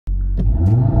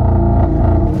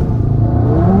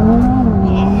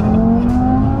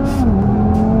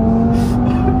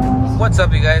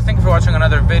up, you guys? Thank you for watching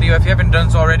another video. If you haven't done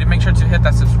so already, make sure to hit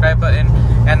that subscribe button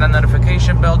and the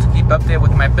notification bell to keep updated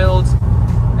with my builds.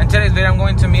 In today's video, I'm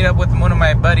going to meet up with one of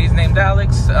my buddies named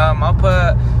Alex. I'll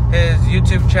put his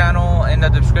YouTube channel in the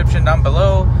description down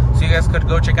below, so you guys could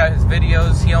go check out his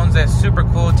videos. He owns a super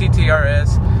cool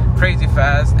Ttrs, crazy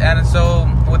fast. And so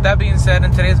with that being said,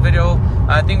 in today's video,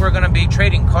 I think we're going to be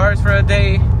trading cars for a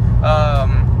day.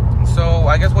 So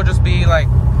I guess we'll just be like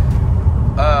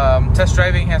test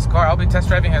driving his car. I'll be test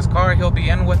driving his car. He'll be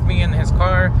in with me in his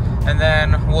car, and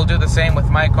then we'll do the same with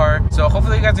my car. So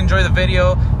hopefully you guys enjoy the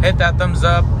video. Hit that thumbs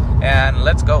up and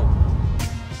let's go.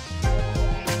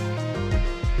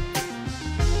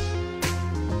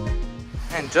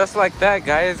 And just like that,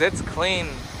 guys, it's clean.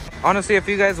 Honestly, if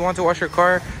you guys want to wash your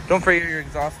car, don't forget your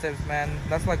exhaust tips, man.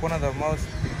 That's like one of the most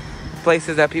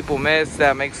places that people miss,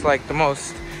 that makes like the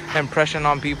most impression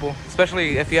on people,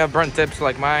 especially if you have burnt tips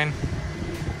like mine.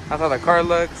 That's how the car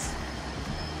looks.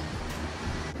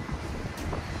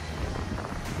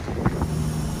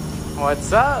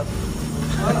 What's up?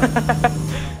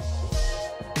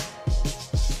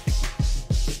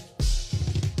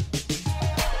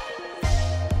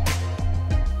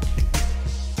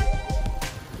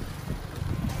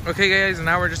 Okay guys,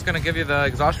 now we're just gonna give you the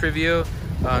exhaust review.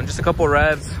 Just a couple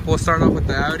revs. We'll start off with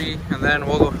the Audi and then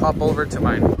we'll hop over to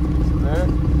mine. There,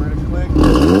 right click.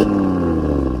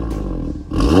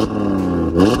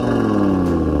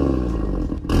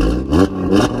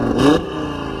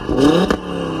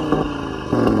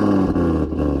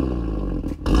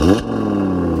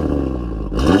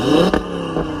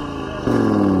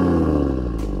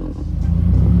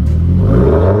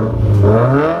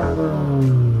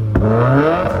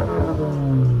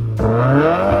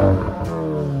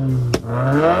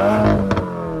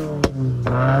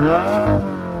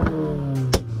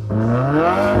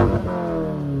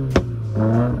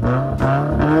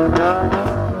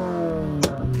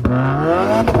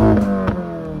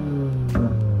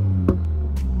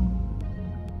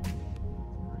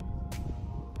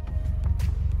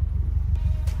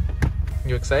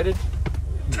 You excited?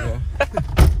 Yeah.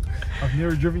 I've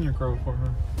never driven your car before, huh?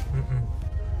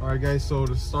 All right, guys. So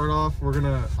to start off, I'm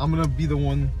gonna be the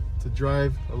one to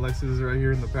drive. Alexis is right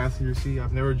here in the passenger seat.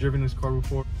 I've never driven this car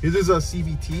before. This is a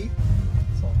CVT.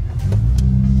 So,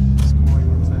 let's go in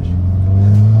one session.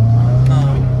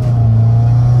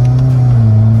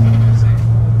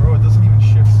 Bro, it doesn't even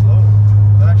shift slow.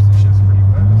 That actually shifts pretty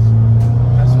fast.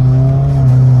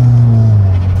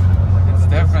 It's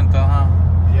different though, huh?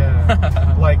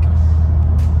 Yeah. Like,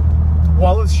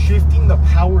 while it's shifting, the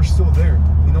power's still there.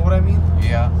 You know what I mean?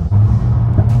 Yeah.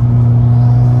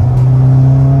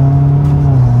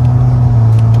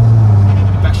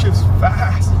 That shifts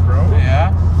fast, bro.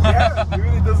 Yeah? Yeah, dude,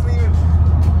 it doesn't even...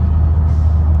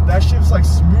 That shifts like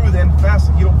smooth and fast,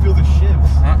 and you don't feel the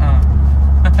shifts.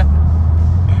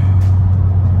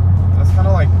 That's kind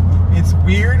of like... It's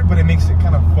weird, but it makes it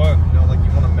kind of fun. You know, like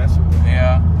you want to mess with it.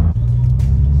 Yeah.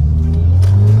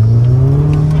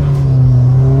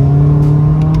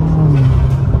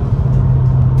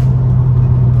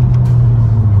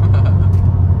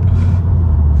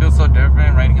 So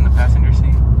different riding in the passenger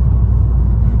seat.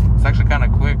 It's actually kind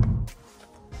of quick.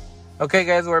 Okay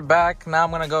guys, we're back. Now I'm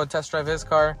gonna go test drive his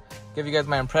car, give you guys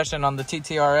my impression on the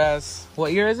Ttrs.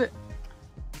 What year is it?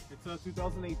 It's a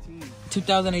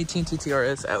 2018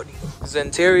 Ttrs Audi. This is the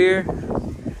interior.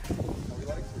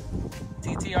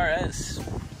 Ttrs.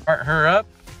 Start her up.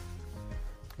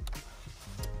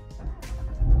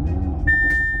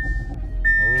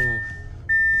 Ooh,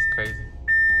 it's crazy.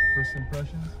 First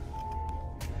impressions?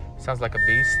 Sounds like a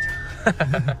beast.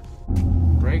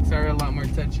 Brakes are a lot more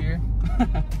touchier.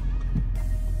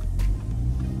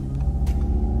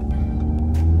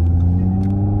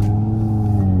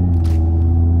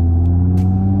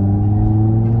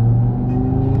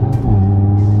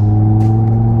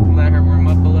 Let her warm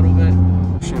up a little bit.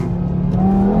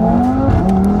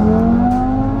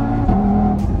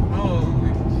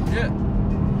 Holy shit.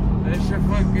 That shit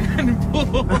fucking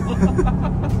full.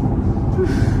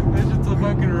 That's just a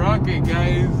fucking rocket,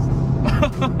 guys.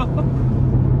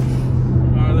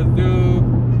 Alright, let's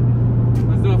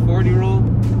do a 40 roll.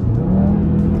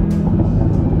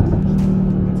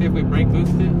 Let's see if we brake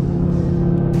boost it.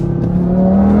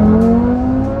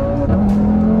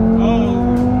 Oh.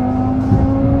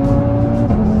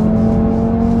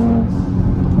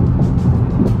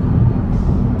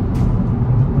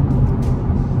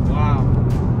 Wow.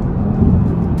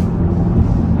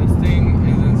 This thing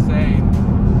is insane.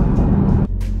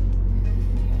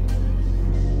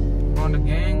 On the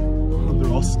gang. Oh,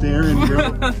 they're all staring,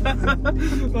 bro.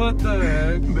 What the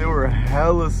heck? They were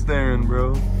hella staring,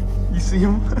 bro. You see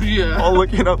him? Yeah. All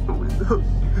looking out the window.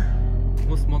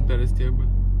 We'll smoke that as bro.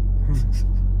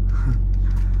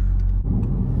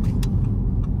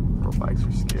 Bro, bikes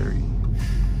are scary.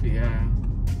 Yeah.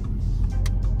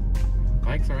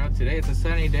 Bikes are out today. It's a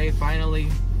sunny day. Finally,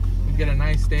 we get a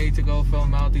nice day to go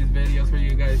film out these videos for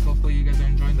you guys. Hopefully, you guys are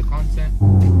enjoying the content.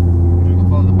 We're gonna go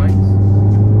follow the bikes.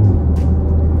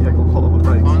 Yeah, go follow the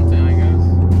bikes. Content, I guess.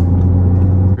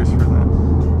 Cheers for that.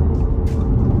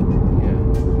 Yeah.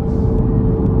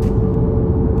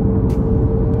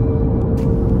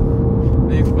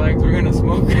 These bikes, we're gonna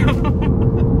smoke.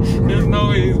 There's no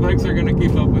way these bikes are gonna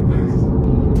keep up with this.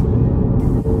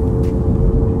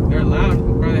 They're loud.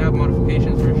 Probably have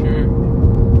modifications for sure.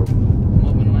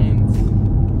 Moving lanes.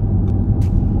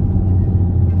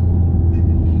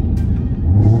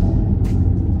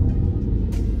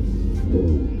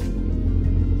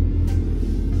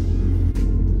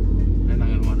 They're not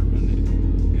gonna want to run it.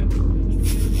 Yeah.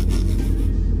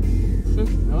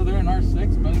 No, they're an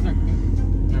R6, but these are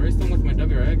good. I raced them with my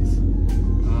WRX.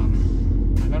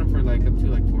 I got them for like up to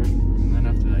like 4, and then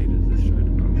after that, I just destroyed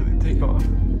them. Yeah, they take off.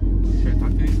 Should I talk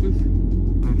to these fools?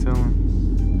 Let me tell him.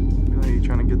 Are you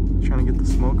trying to get the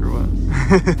smoke or what?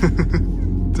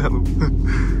 Tell him.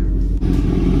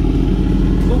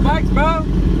 Cool bikes, bro.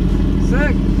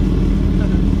 Sick.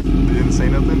 They didn't say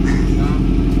nothing. No.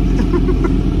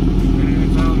 They didn't even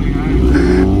tell me.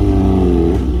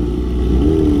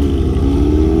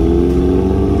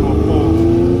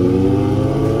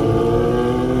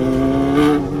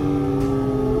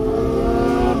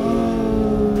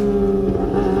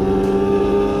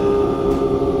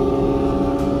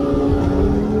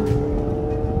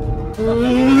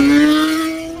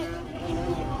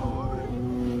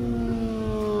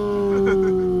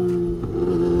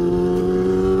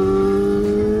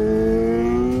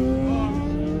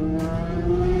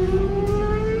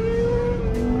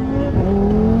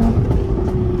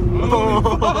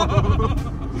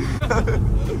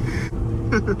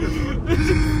 It's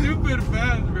stupid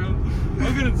fast, bro.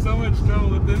 I'm getting so much trouble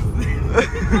with this thing.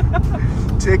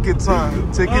 Tickets, huh?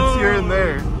 Tickets here and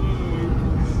there.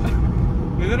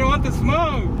 They don't want the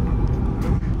smoke.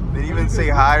 They didn't even say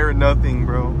hi or nothing,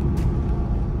 bro.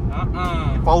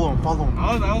 Follow him.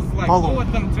 I was like Follow cool him.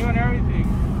 with them too and everything.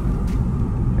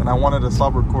 And I wanted to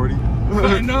stop recording.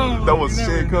 I know. That was you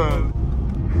never sick, know. huh?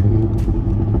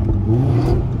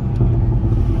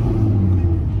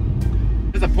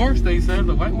 It's a Porsche that you said,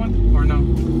 the white one, or no?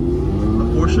 The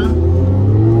Porsche?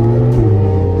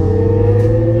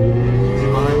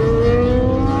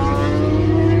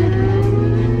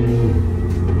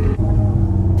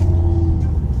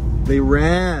 They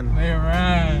ran. They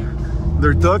ran.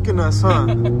 They're ducking us, huh?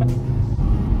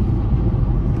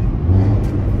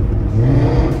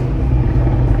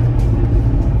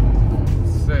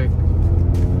 Sick.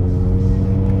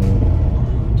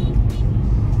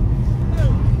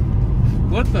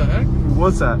 What the heck?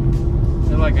 What's that?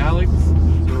 They're like Alex.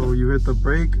 So you hit the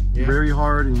brake very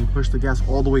hard and you push the gas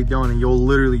all the way down, and you'll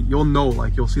know,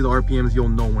 like you'll see the RPMs, you'll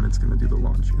know when it's gonna do the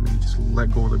launch, and then you just let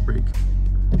go of the brake.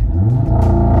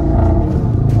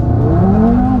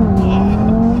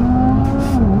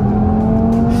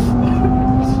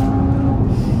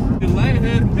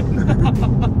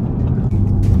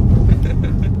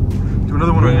 Do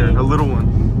another one right here, a little one.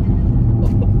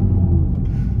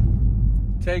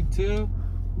 Take 2.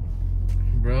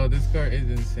 Bro, this car is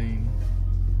insane.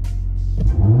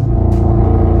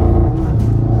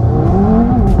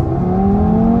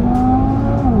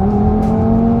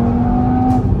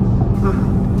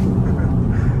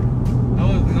 I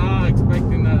was not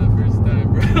expecting that the first time,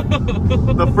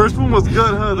 bro. The first one was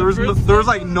good, huh? There was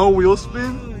like no wheel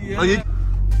spin. Yeah. Like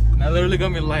That literally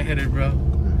got me lightheaded, bro.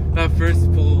 That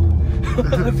first pull.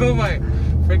 I felt my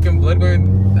freaking blood going,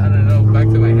 I don't know, back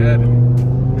to my head.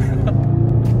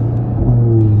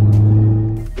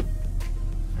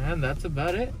 And that's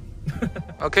about it.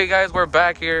 Okay guys, we're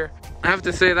back here. I have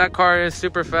to say that car is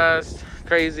super fast,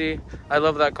 crazy. I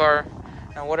love that car.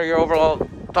 And what are your overall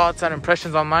thoughts and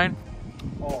impressions on mine?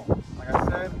 Oh, like I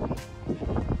said,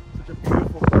 such a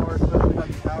beautiful car, especially that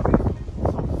you have it.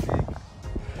 So big.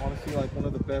 Honestly, like one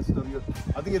of the best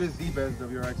I think it is the best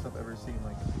WRX I've ever seen,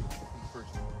 like in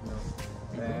person, you know.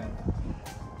 And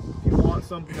if you want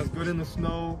something that's good in the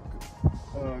snow,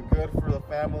 good for the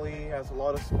family, has a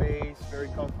lot of space, very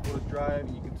comfortable to drive,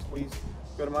 you can squeeze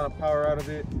a good amount of power out of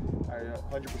it. I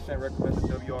 100% recommend the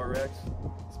WRX,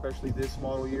 especially this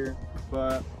model year.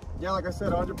 But yeah, like I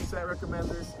said, 100% recommend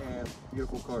this, and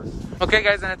beautiful car. Okay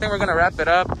guys, and I think we're gonna wrap it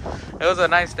up. It was a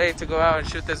nice day to go out and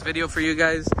shoot this video for you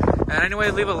guys. And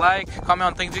anyway, leave a like, comment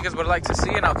on things you guys would like to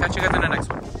see, and I'll catch you guys in the next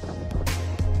one.